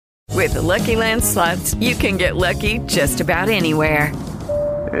With the Lucky Land Slots, you can get lucky just about anywhere.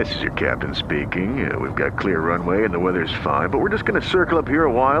 This is your captain speaking. We've got clear runway and the weather's fine, but we're just going to circle up here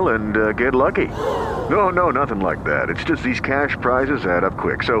a while and get lucky. No, nothing like that. It's just these cash prizes add up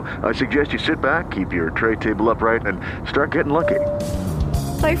quick. So I suggest you sit back, keep your tray table upright, and start getting lucky.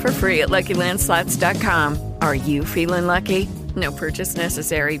 Play for free at LuckyLandSlots.com. Are you feeling lucky? No purchase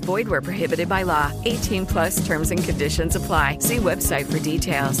necessary. Void where prohibited by law. 18 plus terms and conditions apply. See website for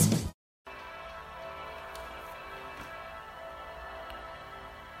details.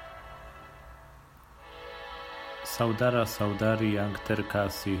 Saudara saudari yang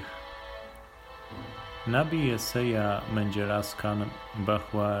terkasih. Nabi Yesaya menjelaskan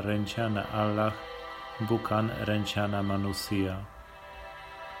bahwa rencana Allah bukan rencana manusia.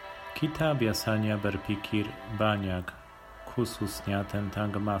 Kita biasanya berpikir banyak, khususnya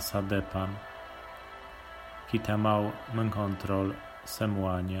tentang masa depan. Kita mau mengontrol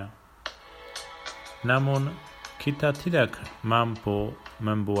semuanya. Namun, kita tidak mampu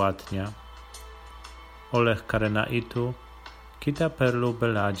membuatnya. Oleh karena itu, kita perlu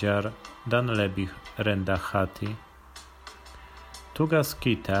belajar dan lebih rendah hati. Tugas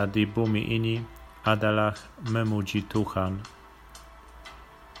kita di bumi ini adalah memuji Tuhan.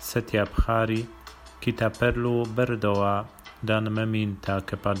 Setiap hari kita perlu berdoa dan meminta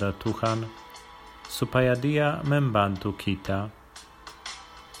kepada Tuhan supaya Dia membantu kita.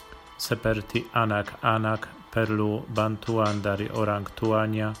 Seperti anak-anak perlu bantuan dari orang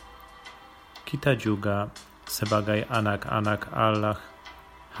tuanya, kita juga sebagai anak-anak Allah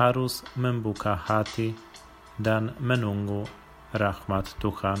harus membuka hati dan menunggu rahmat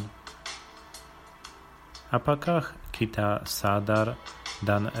Tuhan. Apakah kita sadar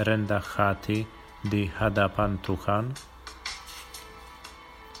dan rendah hati di hadapan Tuhan?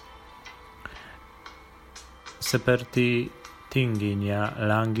 Seperti tingginya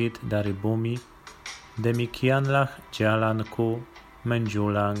langit dari bumi, demikianlah jalanku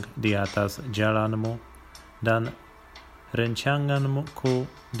menjulang di atas jalanmu dan rencanganku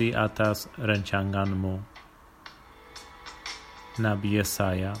di atas rencanganmu. Nabi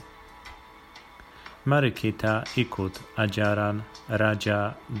Yesaya. Mari kita ikut ajaran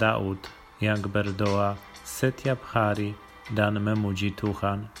Raja Daud yang berdoa setiap hari dan memuji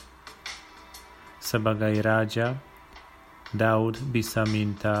Tuhan. Sebagai raja, Daud bisa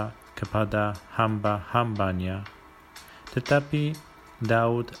minta kepada hamba-hambanya, tetapi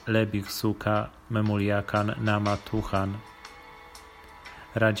Daud lebih suka memuliakan nama Tuhan.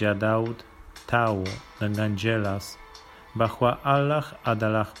 Raja Daud tahu dengan jelas bahwa Allah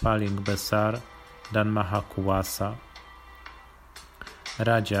adalah paling besar dan maha kuasa.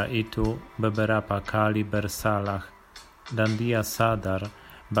 Raja itu beberapa kali bersalah dan dia sadar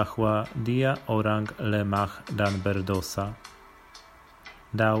bahwa dia orang lemah dan berdosa.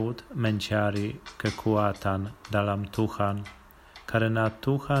 Daud mencari kekuatan dalam Tuhan, karena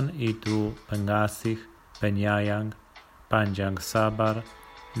Tuhan itu pengasih, penyayang, panjang sabar,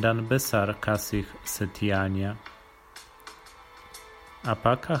 dan besar kasih setianya.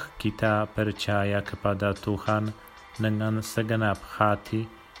 Apakah kita percaya kepada Tuhan dengan segenap hati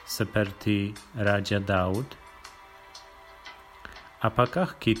seperti Raja Daud?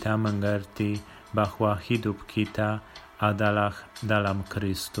 Apakah kita mengerti bahwa hidup kita adalah dalam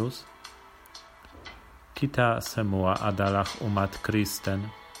Kristus? Kita semua adalah umat Kristen,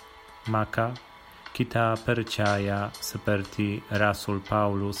 maka kita percaya seperti Rasul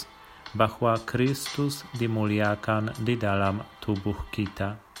Paulus bahwa Kristus dimuliakan di dalam tubuh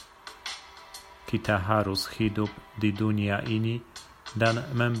kita. Kita harus hidup di dunia ini dan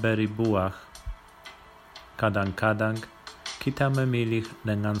memberi buah. Kadang-kadang kita memilih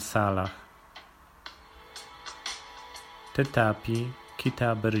dengan salah. Tetapi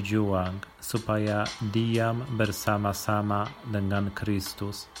kita berjuang supaya diam bersama-sama dengan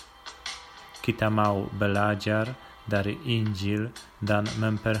Kristus. Kita mau belajar dari Injil dan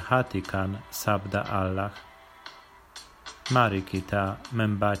memperhatikan sabda Allah. Mari kita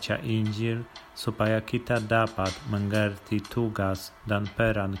membaca Injil supaya kita dapat mengerti tugas dan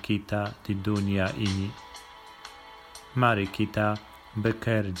peran kita di dunia ini. Mari kita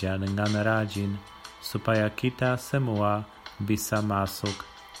bekerja dengan rajin supaya kita semua bisa masuk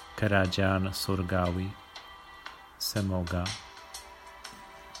kerajaan surgawi. Semoga.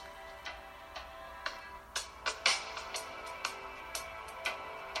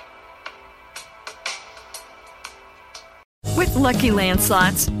 With Lucky Land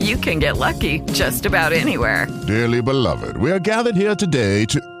Slots, you can get lucky just about anywhere. Dearly beloved, we are gathered here today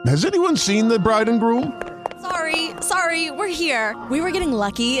to... Has anyone seen the bride and groom? Sorry, we're here. We were getting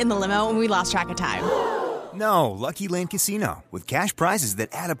lucky in the limo and we lost track of time. No, Lucky Land Casino, with cash prizes that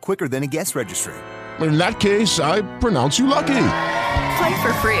add up quicker than a guest registry. In that case, I pronounce you lucky. Play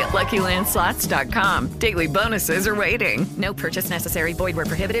for free at LuckyLandSlots.com. Daily bonuses are waiting. No purchase necessary. Void where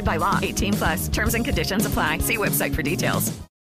prohibited by law. 18+. Terms and conditions apply. See website for details.